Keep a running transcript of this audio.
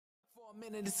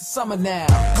Minute, it's the summer now.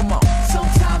 Come on.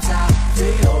 Sometimes I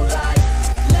feel like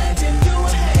lending you a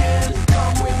hand.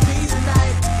 Come with me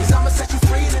tonight, 'cause I'ma set you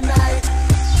free tonight.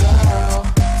 Girl,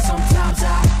 sometimes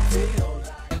I feel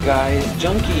like... Guys,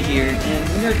 Junkie here, and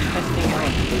we are testing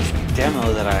out this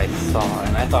demo that I saw,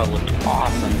 and I thought it looked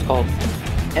awesome. It's called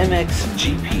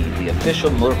MXGP, the official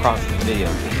motocross video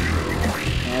game.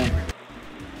 And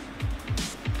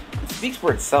it speaks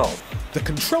for itself. The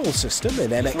control system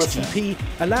in MXGP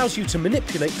allows you to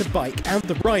manipulate the bike and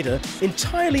the rider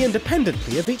entirely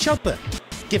independently of each other,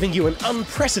 giving you an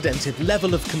unprecedented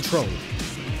level of control.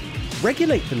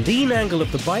 Regulate the lean angle of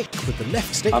the bike with the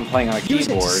left stick, I'm playing on a use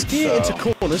it to keyboard, steer into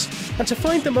corners and to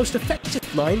find the most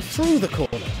effective line through the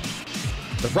corner.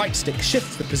 The right stick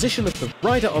shifts the position of the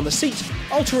rider on the seat,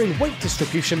 altering weight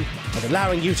distribution and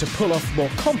allowing you to pull off more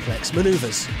complex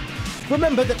maneuvers.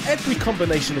 Remember that every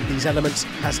combination of these elements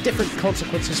has different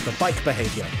consequences for bike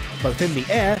behavior, both in the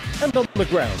air and on the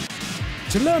ground.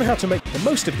 To learn how to make the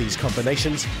most of these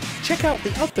combinations, check out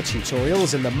the other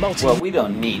tutorials in the multi- Well, we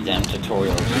don't need them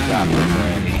tutorials, we got them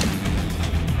already.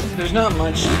 There's not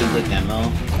much to the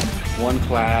demo. One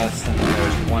class, and then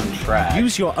there's one track.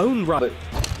 Use your own But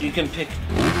you can pick,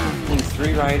 I think,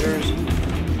 3 riders.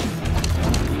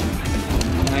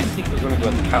 And I think we're going to go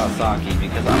with the Kawasaki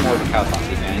because I'm more of a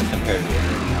Kawasaki fan compared to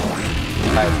anything else.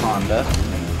 Besides Honda.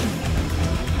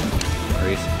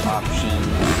 Race options.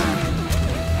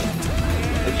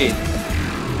 Okay.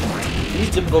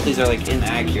 These difficulties are like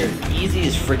inaccurate. Easy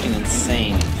is freaking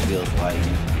insane, it feels like.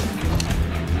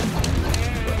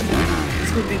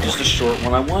 This would be just a short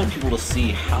one. I wanted people to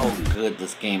see how good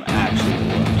this game actually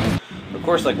looks. Of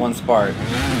course, like one Spark,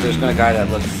 there's been a guy that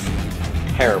looks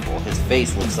terrible. His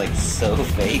face looks like so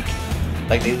fake.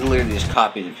 Like they literally just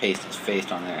copied and pasted his face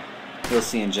on there. You'll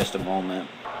see in just a moment.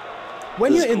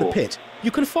 When you're in the pit, you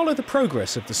can follow the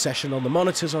progress of the session on the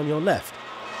monitors on your left,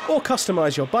 or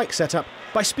customize your bike setup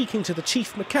by speaking to the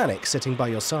chief mechanic sitting by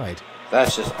your side.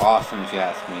 That's just awesome if you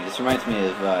ask me. This reminds me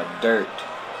of Dirt.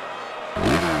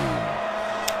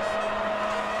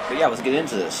 But yeah, let's get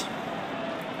into this.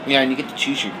 Yeah, and you get to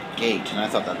choose your gate, and I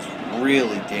thought that's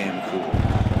really damn cool.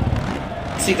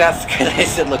 See, that's the guy that I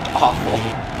said looked awful.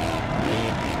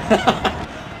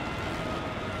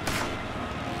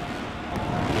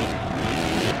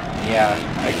 Yeah,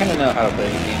 I kind of know how to play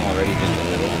the game already, just a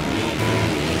little.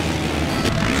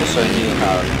 Just so I knew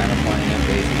how I was kind of playing it,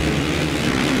 basically.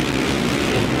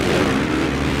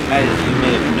 As you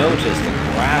may have noticed, the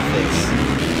graphics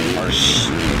are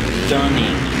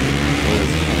stunning for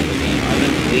this kind of game. I've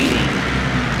been waiting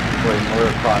for a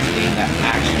motocross game that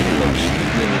actually looks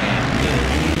really damn good.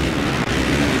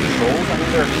 The controls, I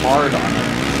mean, they're hard on it.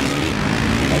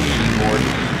 That keyboard,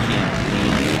 you can't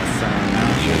lean a certain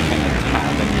amount, you're kind of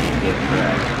tapping it to get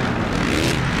correct.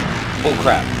 Oh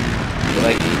crap.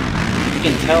 But like, you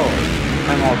can tell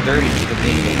I'm all dirty because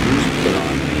they get loose put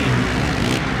on me.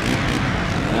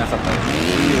 And I thought that was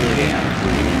really damn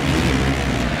cool.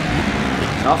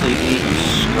 And also you can even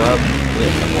scrub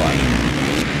with the water.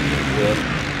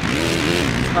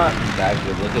 It's not that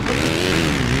good, look at this.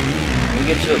 When we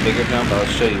get to a bigger jump, I'll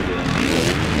show you what I mean.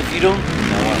 If you don't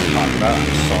know what I'm talking about,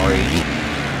 I'm sorry.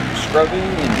 Scrubbing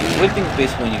and whipping is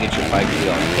basically when you get your bike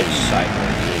wheel pitch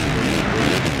sideways.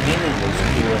 Mainly it looks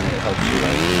cool and it helps you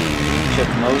like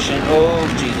shift motion. Oh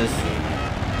Jesus.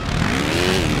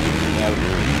 Yeah.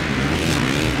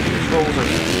 Controls are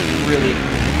really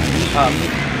tough.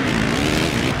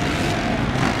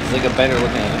 It's like a better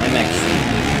looking MXGP.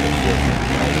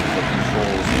 The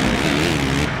controls.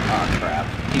 Oh crap.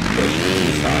 Keep pushing.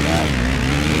 You saw that.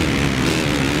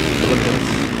 Look at this.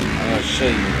 I'm going to show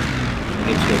you when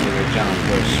we get to a bigger jump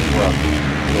what a scrub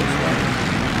looks like.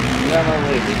 Get out of my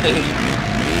way, dude. This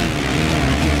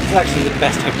is actually the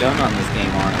best I've done on this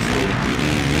game, honestly.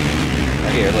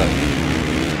 Right here, look.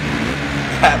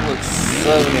 That looks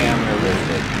so damn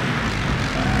realistic.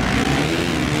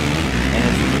 And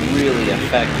it's really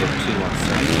effective too on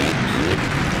certain games.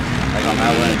 Like on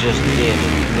that one I just did,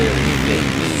 it literally did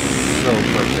so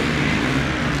perfect.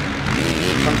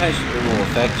 Sometimes it will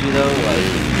affect you though, like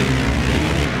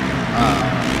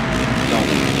don't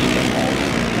keep them all the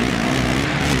way.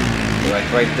 Like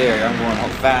right there, I'm going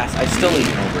fast. I still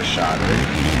even overshot it.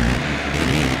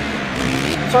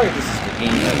 I'm sorry if this is the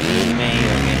game that you may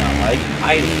or may not like.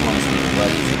 I honestly love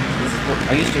it. This is what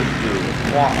I used to do with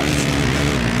quads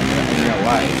in real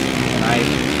life, and I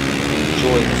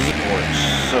enjoy the sport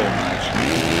so much.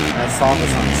 And I saw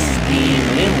this on Steam,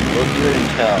 and it didn't look good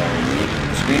until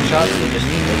the screenshots, they just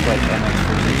look like MX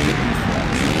versus 50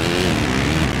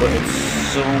 but it's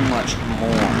so much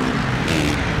more.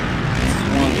 It's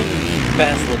one of the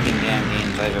best looking damn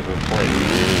games I've ever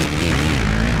played.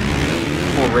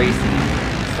 racing.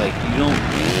 It's like, you don't...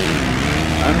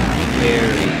 I'm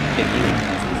very picky when it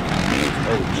comes to these kind of games.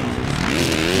 Oh, Jesus.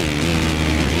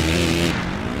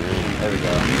 There we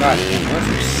go. God damn, what's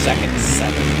your second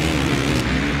 7?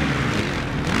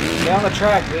 Get on the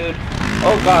track, dude.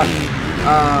 Oh, God.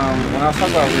 When I was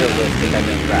talking about realistic, I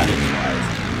meant graphics-wise.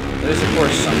 There's, of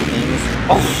course, some things...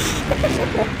 Oh!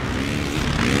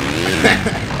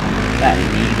 that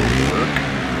need work.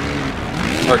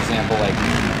 For example, like...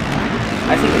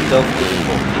 I think the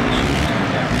difficulty should turn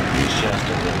down just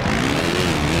a little.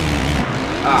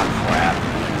 Ah, crap.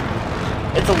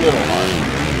 It's a little hard.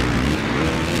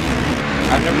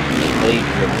 I've never played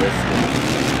realistic.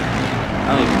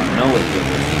 I don't even want to know what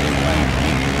realistic is like.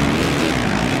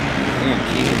 I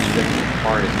guarantee it's freaking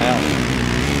hard as hell.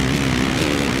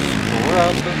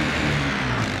 Scrub.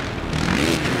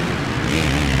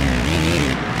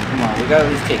 Come on, we gotta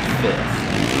at least take 5th.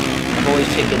 I've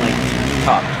always taken like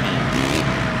top 10.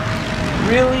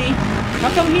 Really? How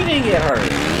come he didn't get hurt?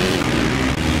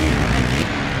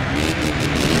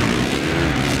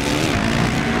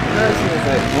 Another thing is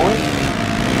that going,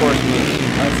 of course,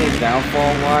 I'd say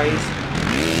downfall-wise,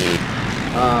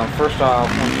 first off,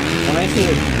 when I say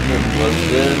it looks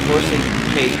good, of course they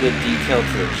paid good detail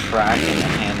to the track and the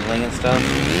handling and stuff.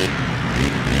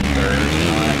 Curves and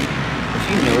all that. If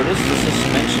you notice, the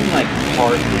suspension like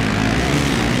hardly moves.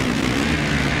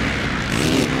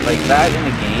 Like that in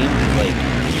the game is like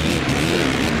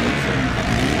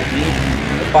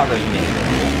it bothers me a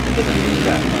little. It doesn't move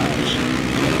that much.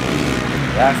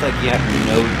 That's like you have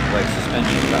no like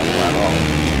suspension travel at all.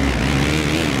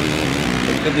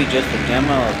 It could be just the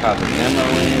demo of how the demo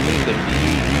is. It could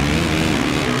be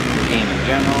the game in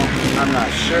general. I'm not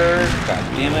sure. God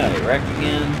damn it, I wrecked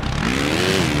again.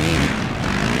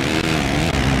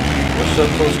 We're so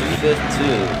close to 5th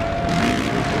too.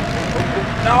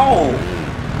 No!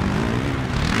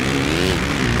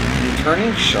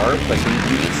 Turning sharp, like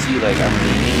you can see like I'm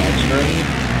leaning extra.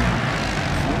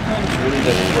 Sometimes it really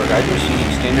doesn't work. I'm just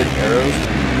using standard arrows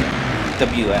and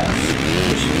WS,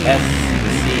 which S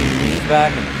you see leans back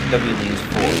and W leans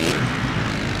forward.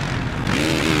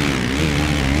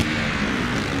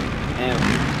 And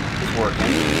it's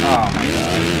working. Oh my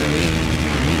god.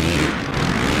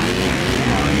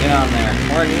 Come on, get on there.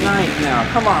 We're at 9th now.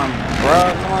 Come on, bro.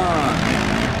 Come on.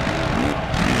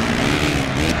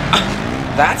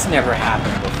 That's never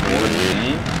happened before in the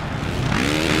game.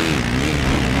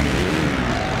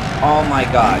 Oh my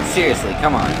god, seriously,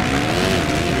 come on. I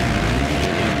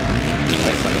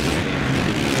suck at this game.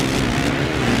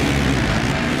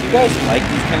 If you guys like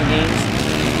these kind of games,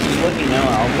 just let me know,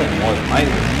 I'll play more of them. I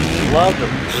love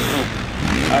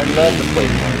to play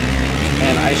more of these games.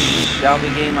 And I shall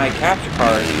be getting my capture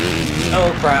card,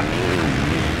 oh crap,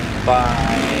 by,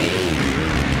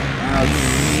 let's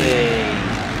say,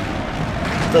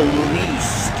 the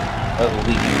least of a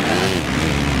week and a half.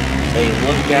 They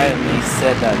looked at it and they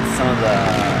said that some of the...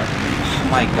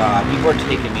 Oh my god, people are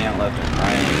taking me out left and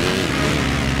right.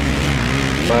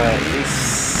 But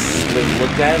they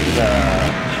looked at the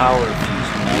power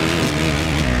fuse melted.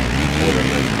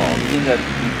 Whatever it's called. The thing that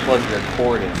you plug your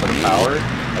cord in for the power,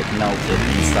 like melted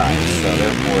inside. So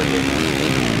therefore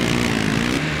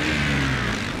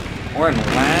we're in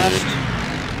last...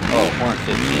 Oh, we're in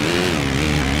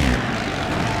 15th.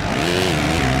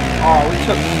 Oh, we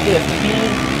took 15.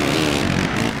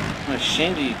 I'm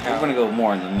ashamed of you, Kyle. We're gonna go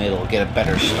more in the middle, get a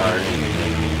better start.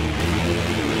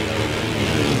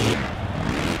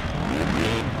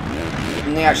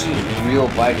 And they actually use real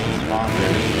bikes and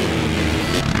sponsors.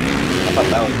 I thought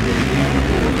that was really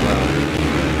cool as well.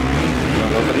 We're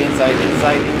gonna go for the inside.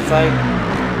 Inside.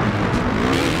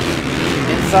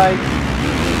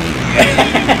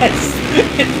 Yes!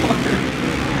 It worked.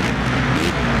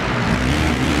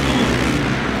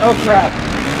 Oh crap!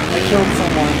 I killed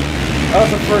someone. That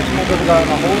was the first time I've ever gotten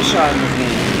a whole shot in this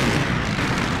game.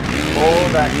 Oh,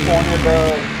 that corner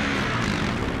though.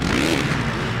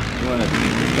 You wanna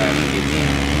beat this guy if you can.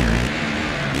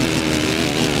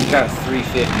 He got a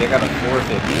 350, I got a 450.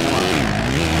 Come on.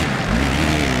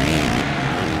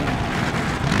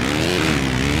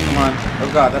 Come on. Oh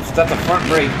god, that's a front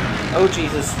brake. Oh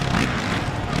Jesus.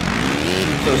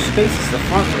 So space is the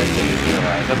front brake that you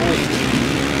realize. I believe.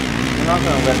 I'm not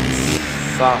going to let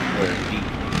software beat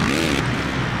me.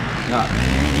 Not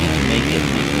make it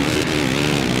beat me.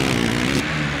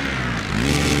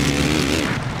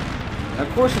 Of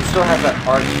course it still has that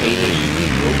arcade-ish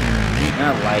feel. And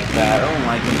I like that. I don't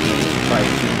like when games try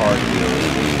too hard to be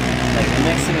realistic. Like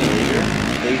MX Simulator,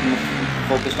 they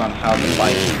focused on how the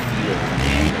bike feels and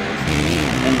handles.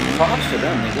 And props to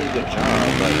them, they did a good job,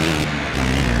 but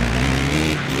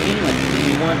like,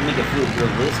 you want to make if it was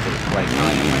realistic, like how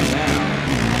I am right now,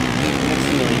 next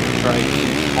simulator tried too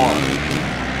hard.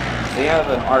 They have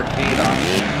an arcade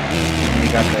option, and they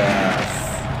got the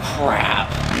crap.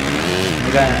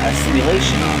 They got a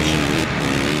simulation option.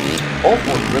 Both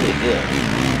work really good,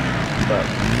 but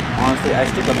honestly, I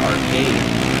stick with arcade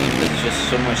because it's just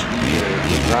so much easier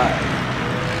to drive.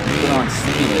 Put on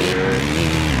simulator,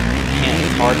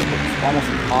 it's hard to play. It's almost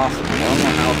impossible. I don't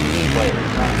know how people play it.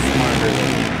 It's not smarter than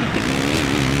me.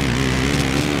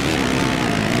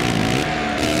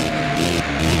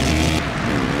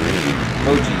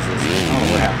 Oh Jesus. Oh,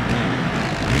 what happened there?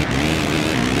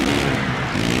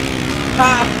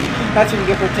 Ha! That's what you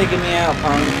get for taking me out,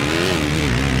 punk.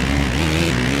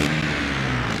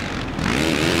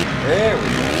 There we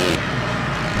go.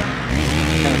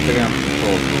 Kind of figure out the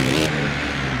controls a little bit better.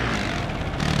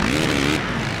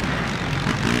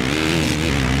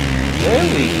 There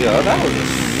we go. That was a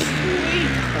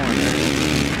sweet corner.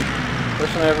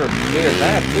 First time I ever cleared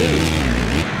that, too.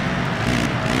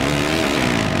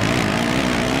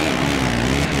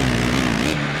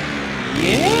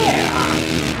 Yeah!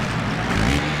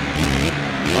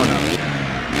 Oh no.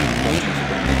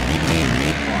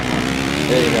 Come on.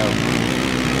 There you go.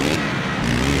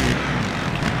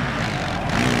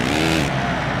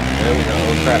 There we go.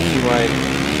 Oh crap, too wide.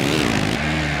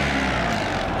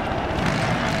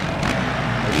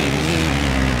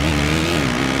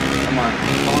 Come on, we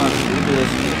can do this,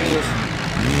 we can do this.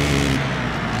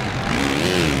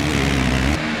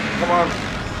 Come on.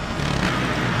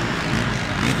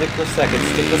 Stick with second,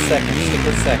 stick with second, stick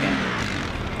with second.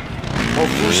 Oh,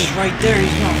 Bush is right there,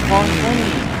 he's not far from me.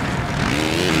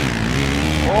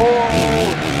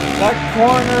 Oh, that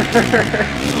corner.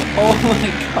 Oh my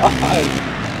god.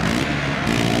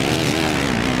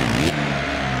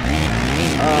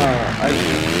 I was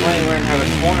trying to learn how to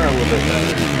corner a little bit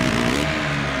better.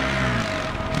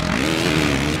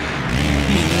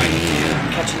 He's right there, I'm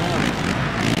catching up.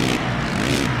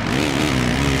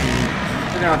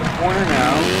 Figuring out the corner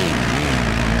now.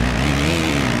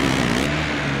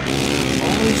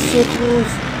 Oh, he's so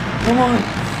close. Come on.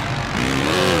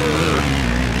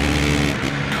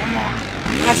 Come on.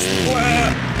 Last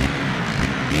lap.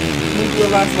 Let me do a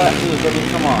last lap move. I mean,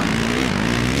 come on.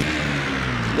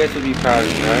 You guys would be proud of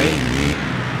me, right?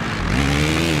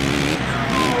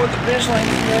 Oh, the finish line is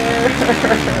there!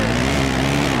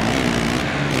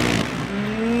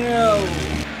 No!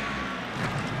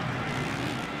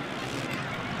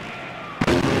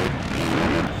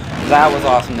 That was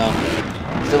awesome, though.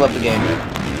 Still love the game.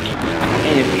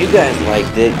 And if you guys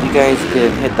liked it, you guys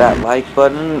can hit that like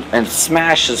button and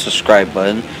smash the subscribe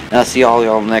button. And I'll see all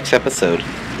y'all in the next episode.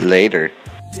 Later.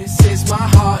 This is my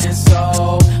heart and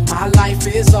soul. My life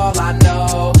is all I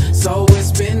know.